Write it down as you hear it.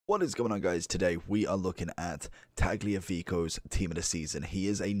What is going on, guys? Today we are looking at Tagliafico's team of the season. He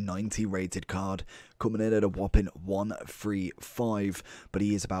is a 90 rated card, coming in at a whopping 135, but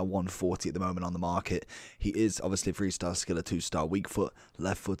he is about 140 at the moment on the market. He is obviously a 3-star skill, a 2-star weak foot,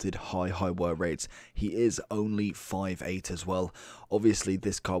 left footed, high work rates. He is only 5'8 as well. Obviously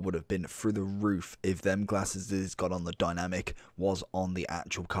this card would have been through the roof if them glasses that he's got on the dynamic was on the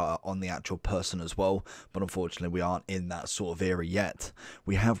actual car, on the actual person as well, but unfortunately we aren't in that sort of era yet.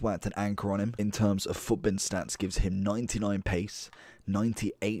 We have whacked an anchor on him in terms of footbin stats, gives him 99 pace,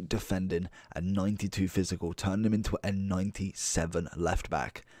 98 defending and 92 physical, turning him into a 97 left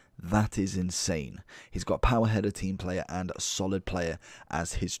back. That is insane. He's got power header, team player and a solid player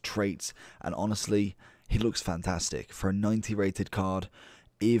as his traits, and honestly he looks fantastic for a 90 rated card.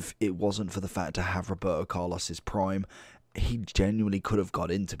 If it wasn't for the fact to have Roberto Carlos's prime, he genuinely could have got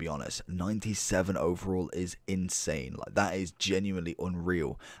in, to be honest. 97 overall is insane. Like, that is genuinely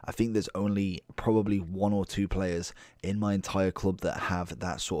unreal. I think there's only probably 1 or 2 players in my entire club that have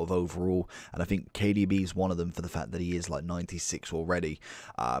that sort of overall, and I think KDB is one of them for the fact that he is like 96 already.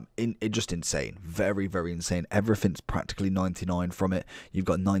 Just insane. Very insane. Everything's practically 99 from it. You've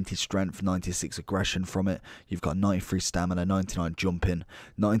got 90 strength, 96 aggression from it. You've got 93 stamina, 99 jumping,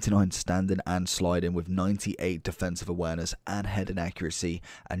 99 standing and sliding, with 98 defensive awareness and heading accuracy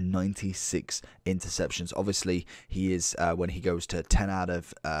and 96 interceptions. Obviously he is when he goes to 10 out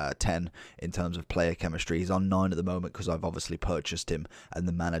of 10 in terms of player chemistry. He's on 9 at the moment because I've obviously purchased him and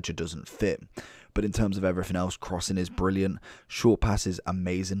the manager doesn't fit. But in terms of everything else, crossing is brilliant, short pass is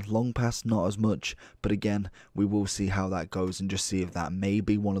amazing, long pass not as much, but again we will see how that goes and just see if that may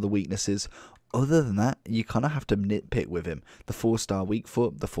be one of the weaknesses. Other than that, you kind of have to nitpick with him. The 4-star weak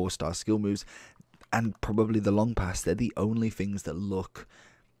foot, the 4-star skill moves, and probably the long pass, they're the only things that look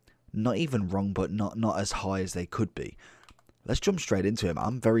not even wrong, but not as high as they could be. Let's jump straight into him.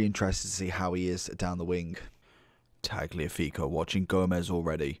 I'm very interested to see how he is down the wing. Tagliafico, watching Gomez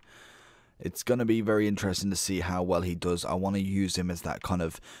already. It's going to be very interesting to see how well he does. I want to use him as that kind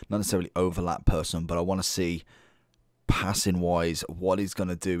of, not necessarily overlap person, but I want to see passing wise what he's going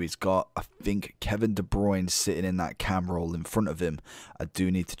to do. He's got, I think, Kevin De Bruyne sitting in that cam roll in front of him. I do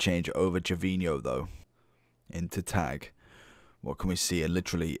need to change over Gervinho though into Tag. What can we see? And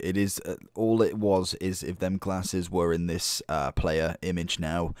literally it is all it was is if them glasses were in this player image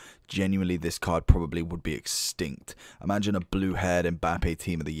now, genuinely this card probably would be extinct. Imagine a blue haired Mbappe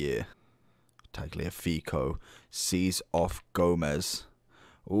team of the year. Tagliafico sees off Gomez.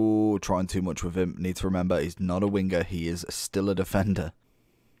 Oh, trying too much with him. Need to remember, he's not a winger. He is still a defender.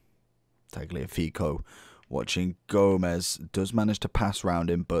 Tagliafico watching Gomez. Does manage to pass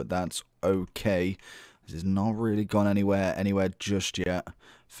round him, but that's okay. This has not really gone anywhere just yet. I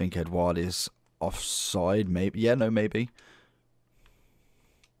think Edouard is offside. Maybe. Yeah, no, maybe.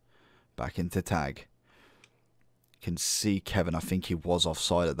 Back into Tag. Can see Kevin. I think he was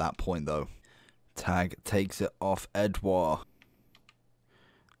offside at that point, though. Tag takes it off Edouard.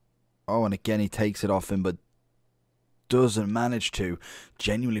 Oh, and again he takes it off him, but doesn't manage to.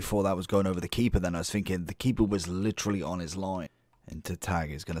 Genuinely thought that was going over the keeper then. I was thinking the keeper was literally on his line. Into Tag.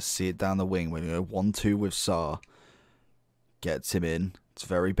 He's going to see it down the wing. We're going to go 1-2 with Sarr. Gets him in. It's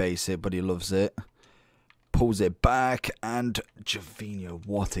very basic, but he loves it. Pulls it back, and Gervinho,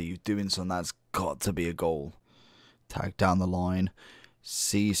 what are you doing, son? That's got to be a goal. Tag down the line.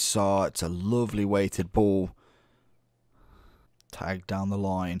 Sees Sarr. It's a lovely weighted ball. Tag down the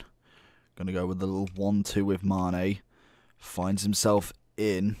line. Going to go with a little 1-2 with Mane. Finds himself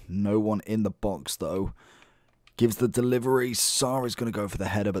in. No one in the box, though. Gives the delivery. Sarr is going to go for the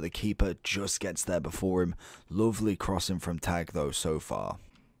header, but the keeper just gets there before him. Lovely crossing from Tag, though, so far.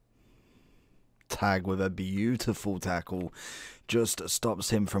 Tag with a beautiful tackle. Just stops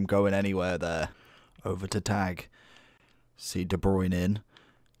him from going anywhere there. Over to Tag. See De Bruyne in.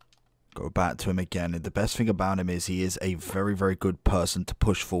 Go back to him again. And the best thing about him is he is a very good person to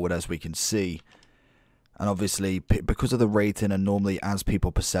push forward, as we can see. And obviously, because of the rating and normally as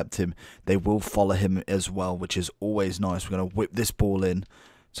people perceive him, they will follow him as well, which is always nice. We're going to whip this ball in.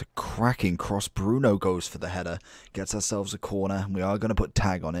 It's a cracking cross. Bruno goes for the header. Gets ourselves a corner. We are going to put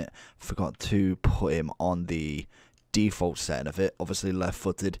Tag on it. Forgot to put him on the default setting of it. Obviously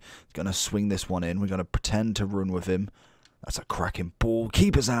left-footed. Going to swing this one in. We're going to pretend to run with him. That's a cracking ball.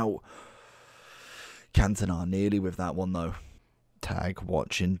 Keeper's out. Cantona nearly with that one, though. Tag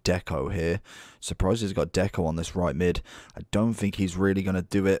watching Deco here. Surprised he's got Deco on this right mid. I don't think he's really going to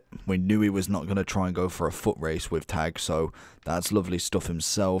do it. We knew he was not going to try and go for a foot race with Tag, so that's lovely stuff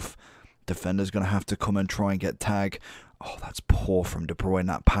himself. Defender's going to have to come and try and get Tag. Oh, that's poor from De Bruyne.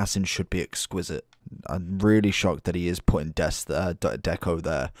 That passing should be exquisite. I'm really shocked that he is putting Deco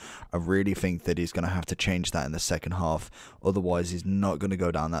there. I really think that he's going to have to change that in the second half. Otherwise, he's not going to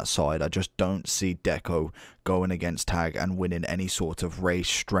go down that side. I just don't see Deco going against Tag and winning any sort of race,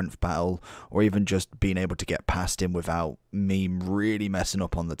 strength battle, or even just being able to get past him without me really messing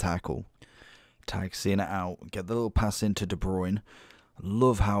up on the tackle. Tag seeing it out. Get the little pass into De Bruyne.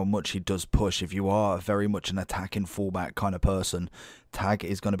 Love how much he does push. If you are very much an attacking fullback kind of person, Tag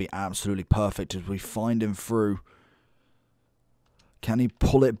is going to be absolutely perfect as we find him through. Can he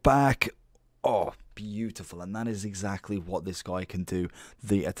pull it back? Oh, beautiful. And that is exactly what this guy can do.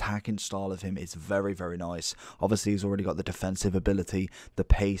 The attacking style of him is very, very nice. Obviously, he's already got the defensive ability, the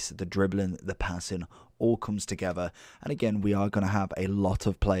pace, the dribbling, the passing, all comes together. And again, we are going to have a lot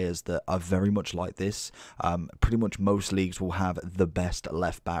of players that are very much like this. Pretty much most leagues will have the best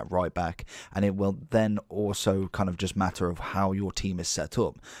left back, right back, and it will then also kind of just matter of how your team is set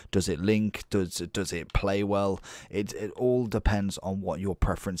up. Does it link? Does it play well? It all depends on what your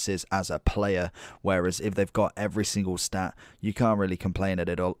preference is as a player. Whereas if they've got every single stat, you can't really complain at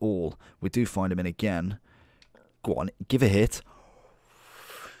it all. We do find him in again. Go on, give a hit.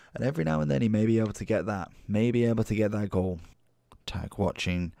 And every now and then he may be able to get that. May be able to get that goal. Tag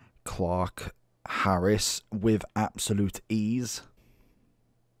watching Clark Harris with absolute ease.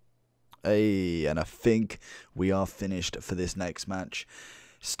 Hey, and I think we are finished for this next match.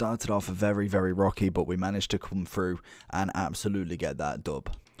 Started off very, very rocky, but we managed to come through and absolutely get that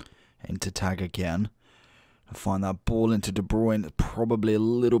dub. Into Tag again. Find that ball into De Bruyne. Probably a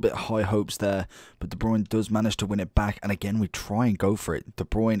little bit high hopes there, but De Bruyne does manage to win it back. And again, we try and go for it. De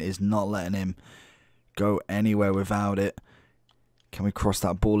Bruyne is not letting him go anywhere without it. Can we cross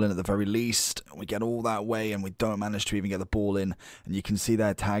that ball in at the very least? We get all that way and we don't manage to even get the ball in. And you can see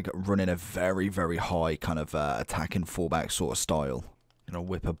their Tag running a very, very high kind of attacking fullback sort of style.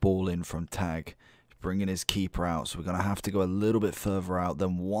 Whip a ball in from Tag, bringing his keeper out. So we're going to have to go a little bit further out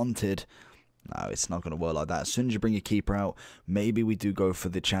than wanted. No, it's not going to work like that. As soon as you bring your keeper out, maybe we do go for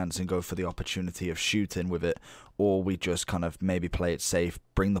the chance and go for the opportunity of shooting with it. Or we just kind of maybe play it safe,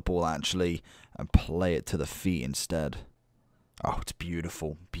 bring the ball actually, and play it to the feet instead. Oh, it's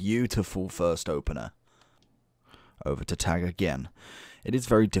beautiful. Beautiful first opener. Over to Tag again. It is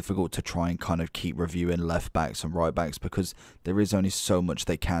very difficult to try and kind of keep reviewing left backs and right backs because there is only so much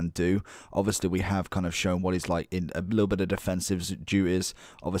they can do. Obviously, we have kind of shown what he's like in a little bit of defensive duties.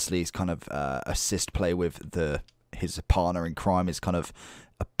 Obviously, he's kind of assist play with his partner in crime is kind of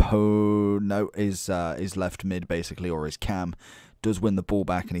his left mid basically, or his cam. Does win the ball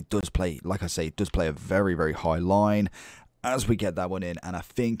back and he does play, like I say, does play a very, very high line. As we get that one in, and I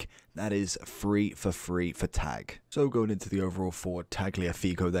think that is 3 for 3 for Tag. So going into the overall for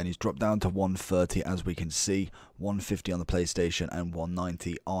Tagliafico then, he's dropped down to 130 as we can see, 150 on the PlayStation and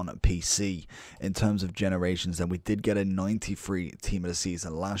 190 on PC. In terms of generations then, we did get a 93 Team of the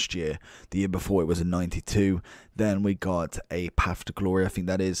Season last year. The year before it was a 92. Then we got a Path to Glory, I think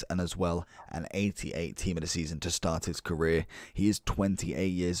that is, and as well an 88 Team of the Season to start his career. He is 28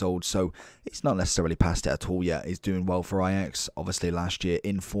 years old, so he's not necessarily past it at all yet. He's doing well for Ajax, obviously last year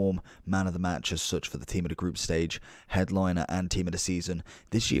in form, man of the match as such for the Team of the Group stage, headliner and Team of the Season.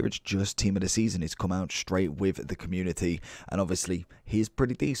 This year it's just Team of the Season. He's come out straight with the community, and obviously he's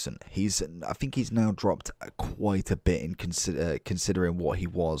pretty decent. I think he's now dropped quite a bit in considering what he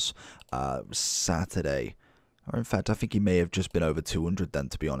was Saturday. Or in fact, I think he may have just been over 200 then,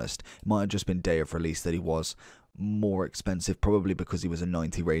 to be honest. It might have just been day of release that he was more expensive, probably because he was a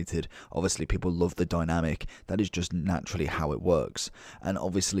 90 rated. Obviously, people love the dynamic. That is just naturally how it works. And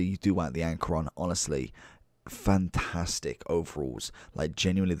obviously, you do want the anchor on, honestly. Fantastic overalls. Like,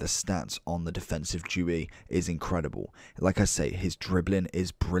 genuinely, the stats on the defensive duty is incredible. Like I say, his dribbling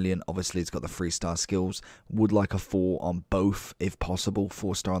is brilliant. Obviously, he's got the 3-star skills. Would like a 4 on both if possible.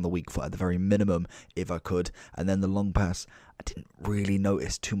 4-star on the weak foot at the very minimum if I could. And then the long pass, I didn't really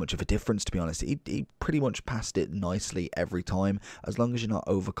notice too much of a difference, to be honest. He pretty much passed it nicely every time. As long as you're not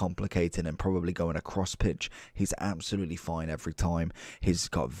overcomplicating and probably going across pitch, he's absolutely fine every time. He's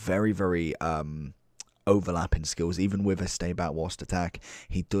got very, very overlapping skills. Even with a stay back whilst attack,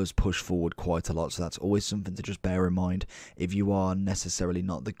 he does push forward quite a lot, so that's always something to just bear in mind. If you are necessarily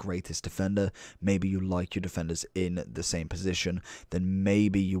not the greatest defender, maybe you like your defenders in the same position, then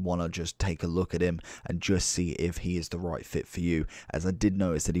maybe you want to just take a look at him and just see if he is the right fit for you. As I did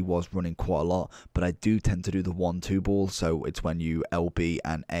notice that he was running quite a lot, but I do tend to do the 1-2 ball, so it's when you LB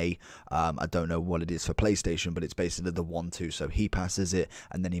and A. I don't know what it is for PlayStation, but it's basically the 1-2, so he passes it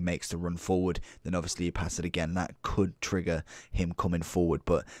and then he makes the run forward, then obviously he pass it again. That could trigger him coming forward,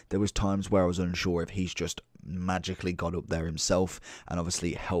 but there was times where I was unsure if he's just magically got up there himself, and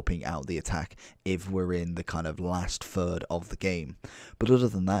obviously helping out the attack if we're in the kind of last third of the game. But other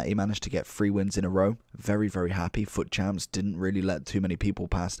than that, he managed to get 3 wins in a row. Very, very happy. Foot champs didn't really let too many people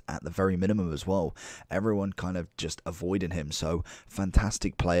past at the very minimum as well. Everyone kind of just avoiding him, so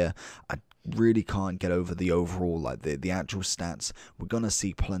fantastic player. I really can't get over the overall, like the actual stats. We're gonna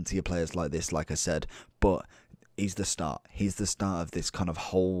see plenty of players like this, like I said, but he's the start. He's the start of this kind of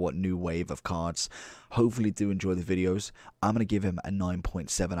whole new wave of cards. Hopefully do enjoy the videos. I'm going to give him a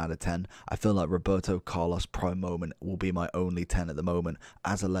 9.7 out of 10. I feel like Roberto Carlos prime moment will be my only 10 at the moment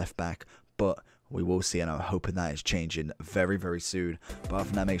as a left back, but we will see, and I'm hoping that is changing very, very soon. But other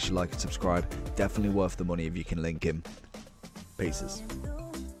than that, make sure you like and subscribe. Definitely worth the money if you can link him. Peace.